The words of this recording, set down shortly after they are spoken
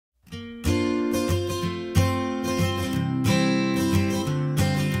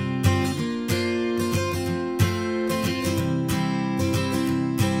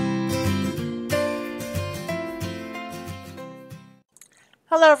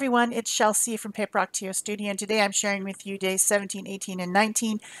Hello everyone, it's Shel C from PaperOcotilloStudio, and today I'm sharing with you days 17, 18, and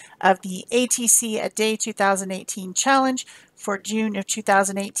 19 of the ATC A Day 2018 challenge for June of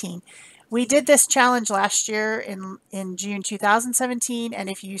 2018. We did this challenge last year in June 2017, and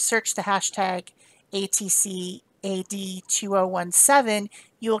if you search the hashtag ATCAD2017,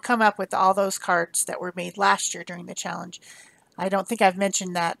 you will come up with all those cards that were made last year during the challenge. I don't think I've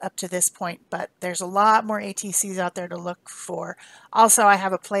mentioned that up to this point, but there's a lot more ATCs out there to look for. Also, I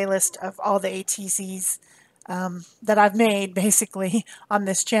have a playlist of all the ATCs that I've made basically on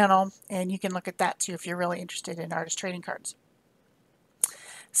this channel, and you can look at that too if you're really interested in artist trading cards.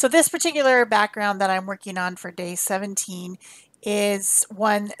 So this particular background that I'm working on for day 17 is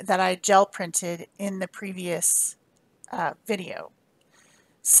one that I gel printed in the previous video.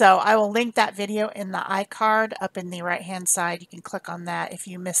 So I will link that video in the iCard up in the right hand side. You can click on that if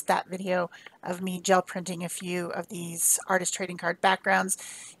you missed that video of me gel printing a few of these artist trading card backgrounds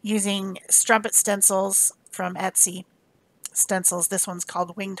using strumpet stencils from Etsy stencils. This one's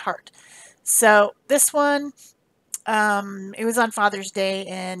called Winged Heart. So this one, it was on Father's Day,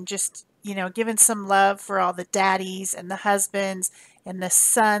 and just, you know, giving some love for all the daddies and the husbands and the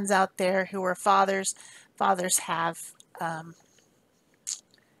sons out there who are fathers. Fathers have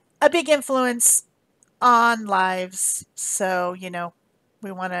a big influence on lives, so you know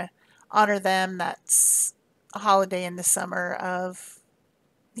we want to honor them. That's a holiday in the summer of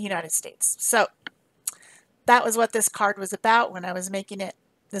the United States. So that was what this card was about when I was making it.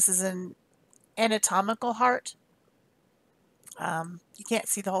 This is an anatomical heart. You can't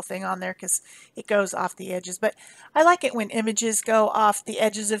see the whole thing on there because it goes off the edges, but I like it when images go off the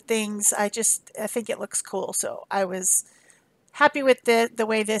edges of things. I think it looks cool, so I was happy with the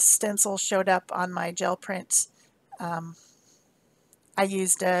way this stencil showed up on my gel print. I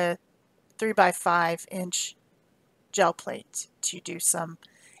used a 3x5-inch gel plate to do some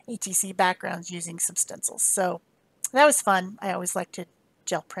ATC backgrounds using some stencils. So that was fun. I always like to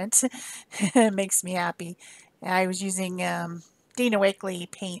gel print. It makes me happy. I was using Dina Wakley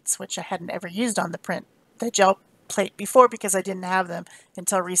paints, which I hadn't ever used on the gel plate before because I didn't have them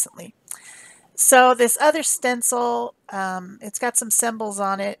until recently. So this other stencil, it's got some symbols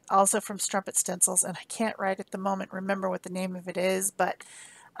on it, also from Strumpet Stencils, and I can't right at the moment remember what the name of it is, but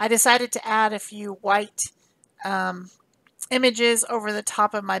I decided to add a few white images over the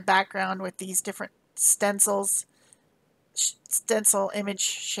top of my background with these different stencil image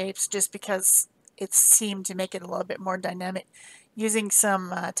shapes, just because it seemed to make it a little bit more dynamic, using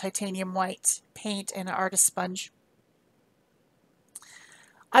some titanium white paint and an artist sponge.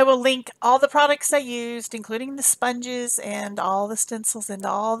 I will link all the products I used, including the sponges and all the stencils and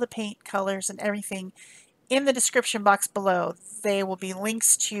all the paint colors and everything, in the description box below. They will be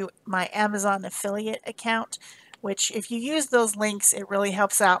links to my Amazon affiliate account, which if you use those links, it really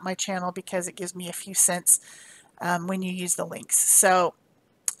helps out my channel because it gives me a few cents when you use the links. So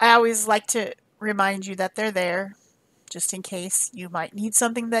I always like to remind you that they're there, just in case you might need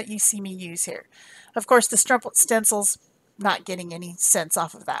something that you see me use here. Of course, the Strumpet Stencils, not getting any cents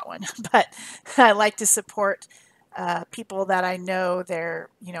off of that one, but I like to support people that I know, their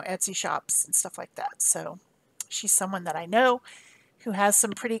Etsy shops and stuff like that. So she's someone that I know who has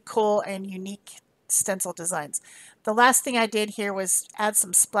some pretty cool and unique stencil designs. The last thing I did here was add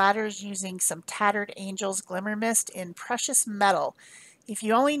some splatters using some Tattered Angels Glimmer Mist in Precious Metal. If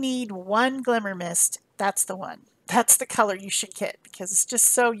you only need one glimmer mist, that's the one. That's the color you should get because it's just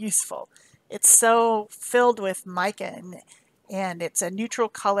so useful. It's so filled with mica, and it's a neutral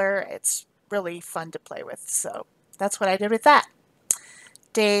color. It's really fun to play with. So that's what I did with that.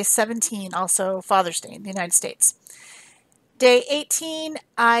 Day 17, also Father's Day in the United States. Day 18,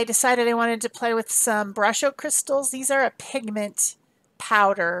 I decided I wanted to play with some Pebeo crystals. These are a pigment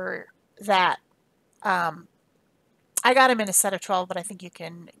powder that I got them in a set of 12, but I think you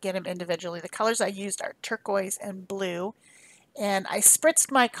can get them individually. The colors I used are turquoise and blue. And I spritzed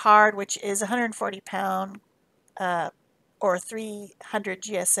my card, which is 140 pound or 300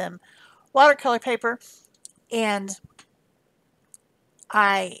 GSM watercolor paper, and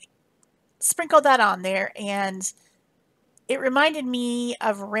I sprinkled that on there, and it reminded me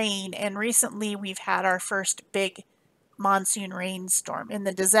of rain. And recently we've had our first big monsoon rainstorm. In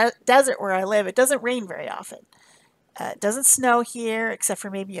the desert where I live, it doesn't rain very often. It doesn't snow here except for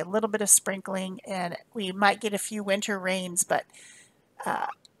maybe a little bit of sprinkling, and we might get a few winter rains, but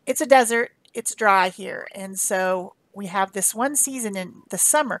it's a desert, it's dry here, and so we have this one season in the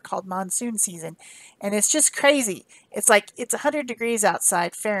summer called monsoon season, and it's just crazy. It's like it's 100 degrees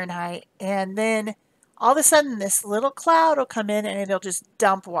outside Fahrenheit, and then all of a sudden this little cloud will come in and it'll just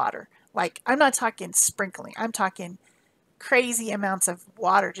dump water. Like, I'm not talking sprinkling, I'm talking crazy amounts of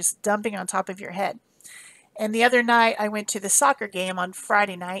water just dumping on top of your head. And the other night I went to the soccer game on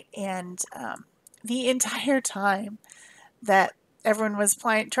Friday night, and the entire time that everyone was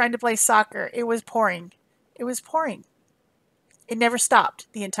trying to play soccer, it was pouring. It was pouring. It never stopped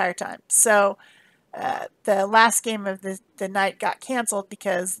the entire time. So the last game of the night got canceled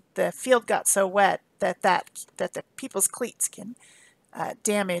because the field got so wet that the people's cleats can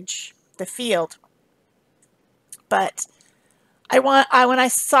damage the field. But when I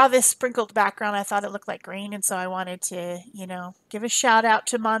saw this sprinkled background, I thought it looked like rain, and so I wanted to, give a shout out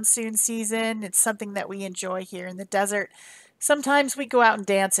to monsoon season. It's something that we enjoy here in the desert. Sometimes we go out and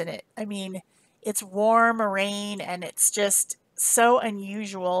dance in it. I mean, it's warm rain, and it's just so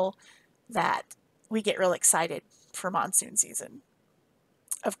unusual that we get real excited for monsoon season.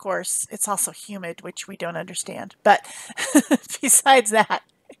 Of course, it's also humid, which we don't understand. But besides that,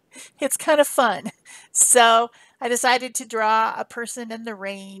 it's kind of fun. So I decided to draw a person in the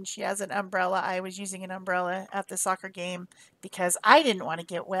rain. She has an umbrella. I was using an umbrella at the soccer game because I didn't want to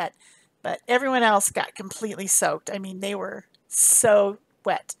get wet, but everyone else got completely soaked. I mean, they were so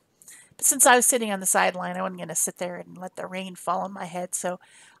wet. But since I was sitting on the sideline, I wasn't going to sit there and let the rain fall on my head. So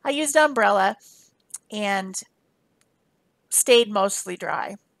I used umbrella and stayed mostly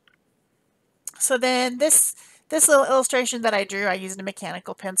dry. So then this little illustration that I drew, I used a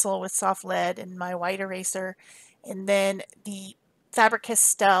mechanical pencil with soft lead and my white eraser, and then the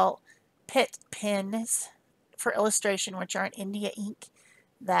Faber-Castell Pitt pens for illustration, which are an India ink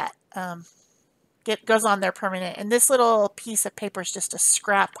that goes on there permanent. And this little piece of paper is just a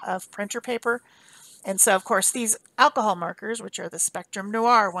scrap of printer paper. And so, of course, these alcohol markers, which are the Spectrum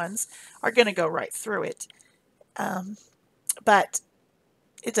Noir ones, are going to go right through it. But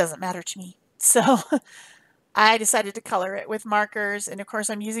it doesn't matter to me. So I decided to color it with markers. And, of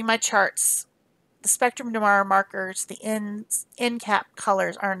course, I'm using my charts. The Spectrum Noir markers, the end cap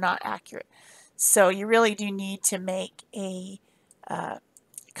colors are not accurate. So you really do need to make a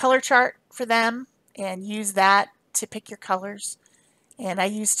color chart for them and use that to pick your colors. And I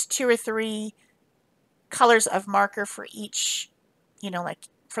used 2 or 3 colors of marker for each, like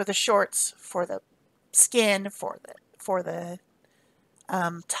for the shorts, for the skin, for the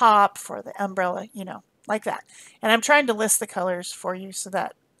top, for the umbrella, like that. And I'm trying to list the colors for you so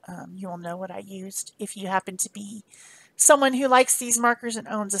that you will know what I used if you happen to be someone who likes these markers and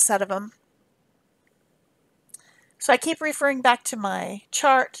owns a set of them. So I keep referring back to my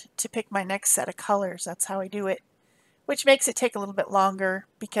chart to pick my next set of colors. That's how I do it, which makes it take a little bit longer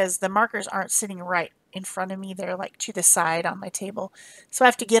because the markers aren't sitting right in front of me. They're like to the side on my table. So I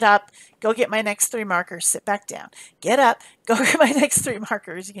have to get up, go get my next 3 markers, sit back down, get up, go get my next 3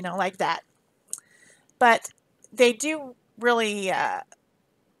 markers, like that. But they do really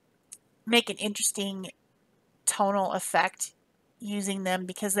make an interesting tonal effect using them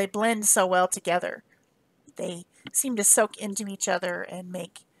because they blend so well together. They seem to soak into each other and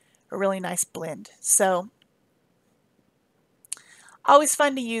make a really nice blend. So always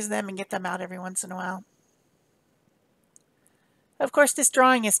fun to use them and get them out every once in a while. Of course, this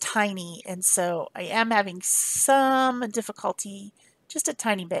drawing is tiny, and so I am having some difficulty, just a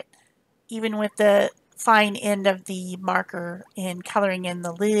tiny bit, even with the fine end of the marker in coloring in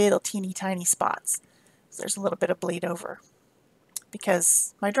the little teeny tiny spots. So there's a little bit of bleed over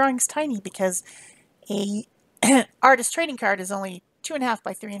because my drawing's tiny because a artist trading card is only 2.5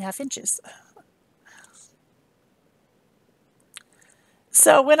 by 3.5 inches.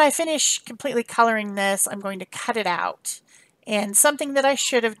 So when I finish completely coloring this, I'm going to cut it out. And something that I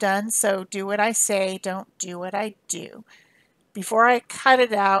should have done, so do what I say, don't do what I do. Before I cut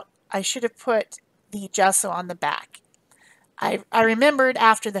it out, I should have put the gesso on the back. I remembered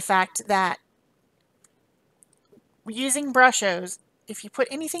after the fact that using brushes, if you put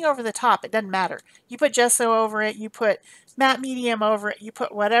anything over the top, it doesn't matter. You put gesso over it, you put matte medium over it, you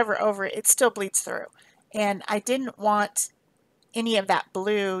put whatever over it, it still bleeds through. And I didn't want any of that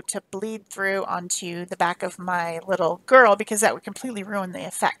blue to bleed through onto the back of my little girl because that would completely ruin the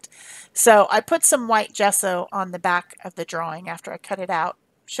effect. So I put some white gesso on the back of the drawing after I cut it out.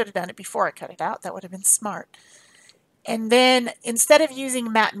 Should have done it before I cut it out. That would have been smart. And then instead of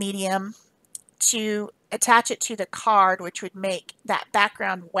using matte medium to attach it to the card, which would make that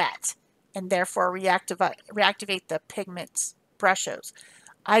background wet and therefore reactivate the pigment brushes,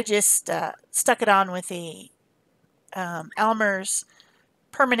 I just stuck it on with a Elmer's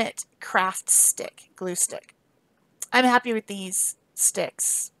permanent craft stick, glue stick. I'm happy with these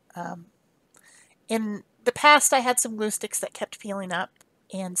sticks. In the past, I had some glue sticks that kept peeling up,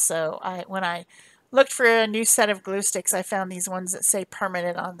 and so when I looked for a new set of glue sticks, I found these ones that say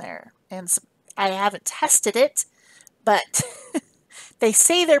permanent on there. And I haven't tested it, but they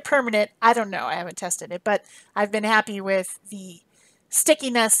say they're permanent. I don't know. I haven't tested it, but I've been happy with the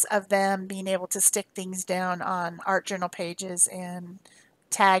stickiness of them, being able to stick things down on art journal pages and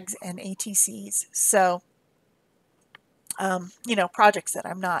tags and ATCs. So, you know, projects that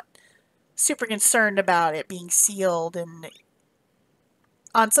I'm not super concerned about it being sealed, and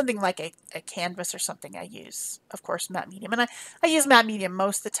on something like a canvas or something, I use, of course, matte medium. And I use matte medium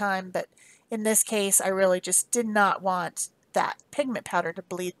most of the time, but in this case, I really just did not want that pigment powder to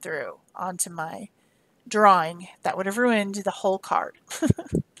bleed through onto my drawing. That would have ruined the whole card.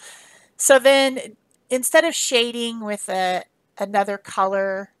 So then, instead of shading with another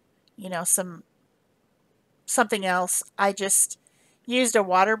color, you know, something else, I just used a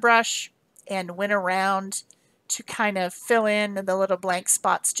water brush and went around to kind of fill in the little blank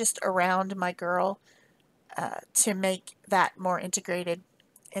spots just around my girl to make that more integrated.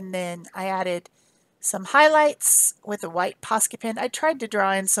 And then I added some highlights with a white Posca pen. I tried to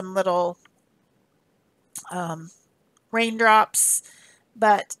draw in some little raindrops,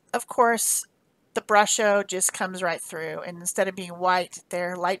 but of course the brusho just comes right through, and instead of being white,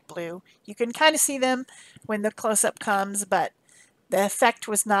 they're light blue. You can kind of see them when the close-up comes, but the effect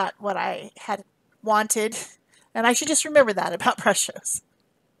was not what I had wanted, and I should just remember that about brushos.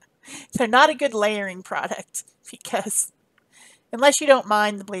 They're not a good layering product, because unless you don't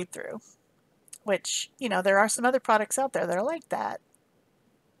mind the bleed through, which, you know, there are some other products out there that are like that.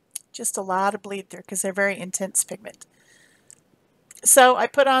 Just a lot of bleed through because they're very intense pigment. So I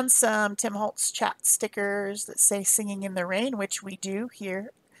put on some Tim Holtz chat stickers that say "Singing in the Rain," which we do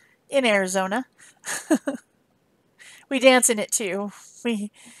here in Arizona. We dance in it too.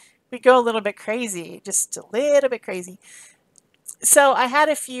 We go a little bit crazy, just a little bit crazy. So I had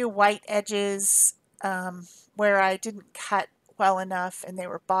a few white edges where I didn't cut well enough and they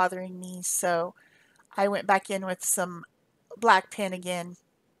were bothering me. So I went back in with some black pen again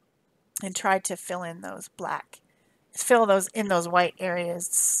and tried to fill in those in those white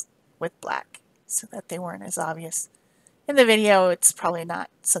areas with black so that they weren't as obvious. In the video, it's probably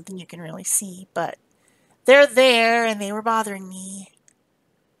not something you can really see, but they're there and they were bothering me.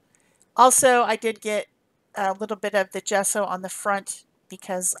 Also, I did get a little bit of the gesso on the front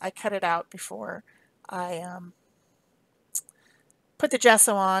because I cut it out before I put the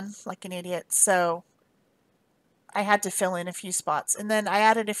gesso on like an idiot. So I had to fill in a few spots. And then I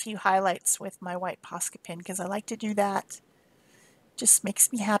added a few highlights with my white Posca pen because I like to do that. Just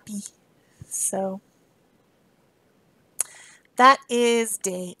makes me happy. So that is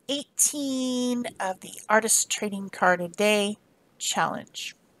day 18 of the Artist Trading Card a Day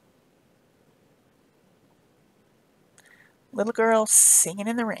Challenge. Little girl singing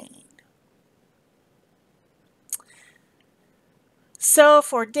in the rain. So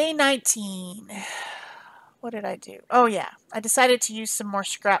for day 19, what did I do? Oh yeah, I decided to use some more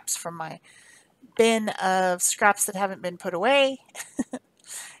scraps from my bin of scraps that haven't been put away.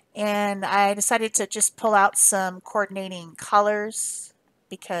 And I decided to just pull out some coordinating colors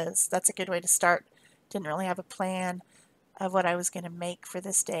because that's a good way to start. Didn't really have a plan of what I was going to make for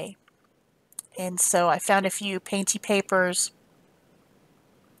this day. And so I found a few painty papers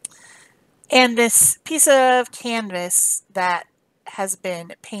and this piece of canvas that has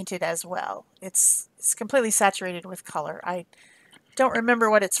been painted as well. It's completely saturated with color. I don't remember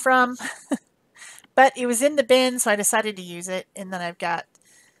what it's from, but it was in the bin, so I decided to use it. And then I've got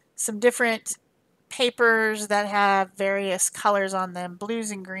some different papers that have various colors on them,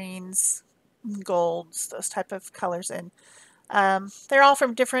 blues and greens, golds, those type of colors. And they're all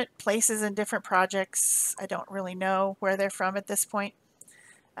from different places and different projects. I don't really know where they're from at this point.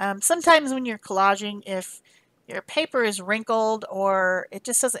 Sometimes when you're collaging, if your paper is wrinkled or it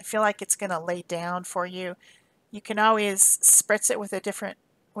just doesn't feel like it's going to lay down for you, you can always spritz it with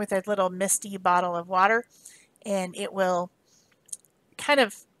a little misty bottle of water, and it will kind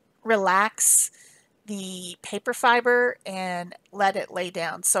of relax the paper fiber and let it lay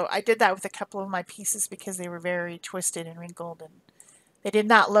down. So I did that with a couple of my pieces because they were very twisted and wrinkled and they did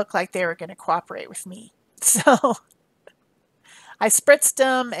not look like they were going to cooperate with me. So I spritzed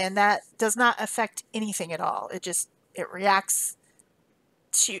them, and that does not affect anything at all. It reacts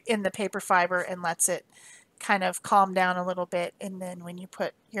in the paper fiber and lets it kind of calm down a little bit. And then when you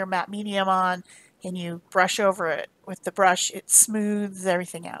put your matte medium on and you brush over it with the brush, it smooths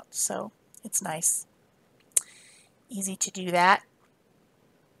everything out. So it's nice. Easy to do that.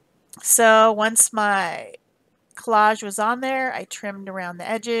 So once my collage was on there, I trimmed around the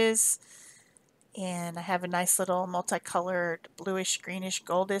edges, and I have a nice little multicolored bluish, greenish,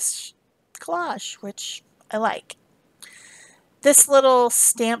 goldish collage, which I like. This little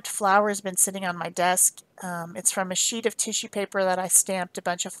stamped flower has been sitting on my desk It's from a sheet of tissue paper that I stamped a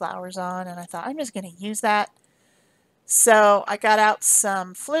bunch of flowers on, and I thought I'm just going to use that. So I got out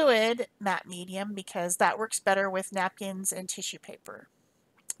some fluid matte medium because that works better with napkins and tissue paper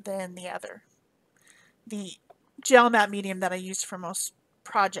than the other. The gel matte medium that I used for most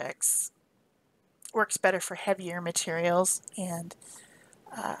projects works better for heavier materials, and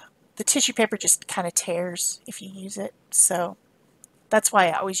the tissue paper just kind of tears if you use it. So that's why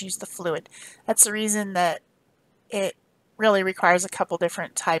I always use the fluid. That's the reason that it really requires a couple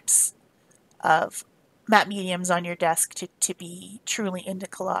different types of matte mediums on your desk to be truly into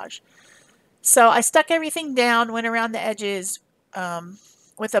collage. So I stuck everything down, went around the edges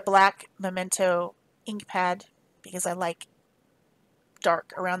with a black Memento ink pad because I like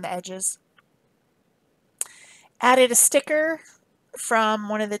dark around the edges. Added a sticker from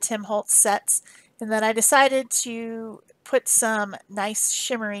one of the Tim Holtz sets, and then I decided to put some nice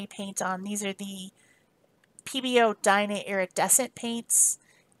shimmery paint on. These are the Pebeo Dyna iridescent paints,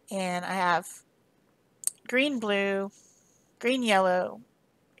 and I have green blue, green yellow,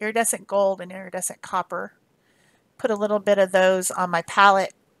 iridescent gold, and iridescent copper. Put a little bit of those on my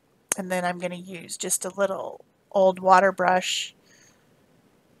palette, and then I'm going to use just a little old water brush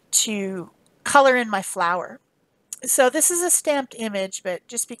to color in my flower. So this is a stamped image, but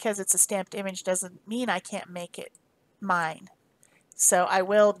just because it's a stamped image doesn't mean I can't make it mine. So I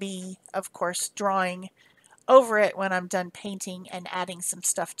will be, of course, drawing over it when I'm done painting and adding some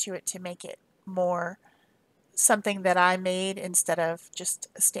stuff to it to make it more something that I made instead of just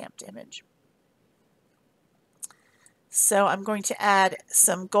a stamped image. So I'm going to add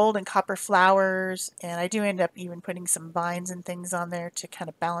some gold and copper flowers, and I do end up even putting some vines and things on there to kind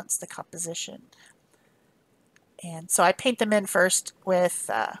of balance the composition. And so I paint them in first with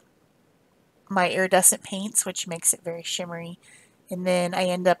my iridescent paints, which makes it very shimmery. And then I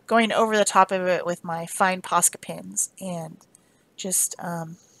end up going over the top of it with my fine Posca pins and just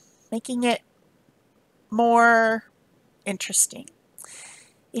making it more interesting.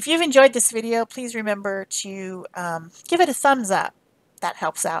 If you've enjoyed this video, please remember to give it a thumbs up. That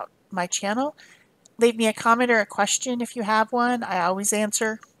helps out my channel. Leave me a comment or a question if you have one. I always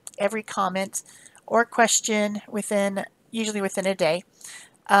answer every comment or question usually within a day.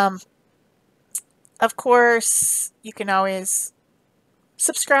 Of course, you can always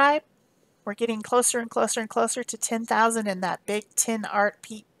subscribe. We're getting closer and closer and closer to 10,000 in that big tin art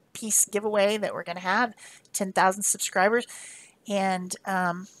piece giveaway that we're going to have, 10,000 subscribers. And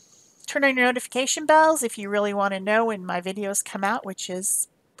turn on your notification bells if you really want to know when my videos come out, which is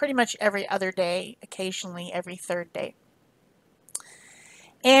pretty much every other day, occasionally every third day.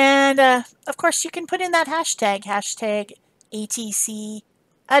 And of course, you can put in that hashtag ATC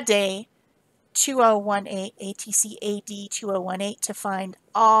a day 2018, ATCAD 2018 to find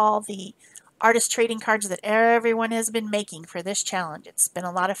all the artist trading cards that everyone has been making for this challenge. It's been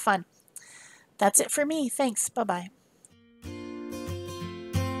a lot of fun. That's it for me. Thanks. Bye-bye.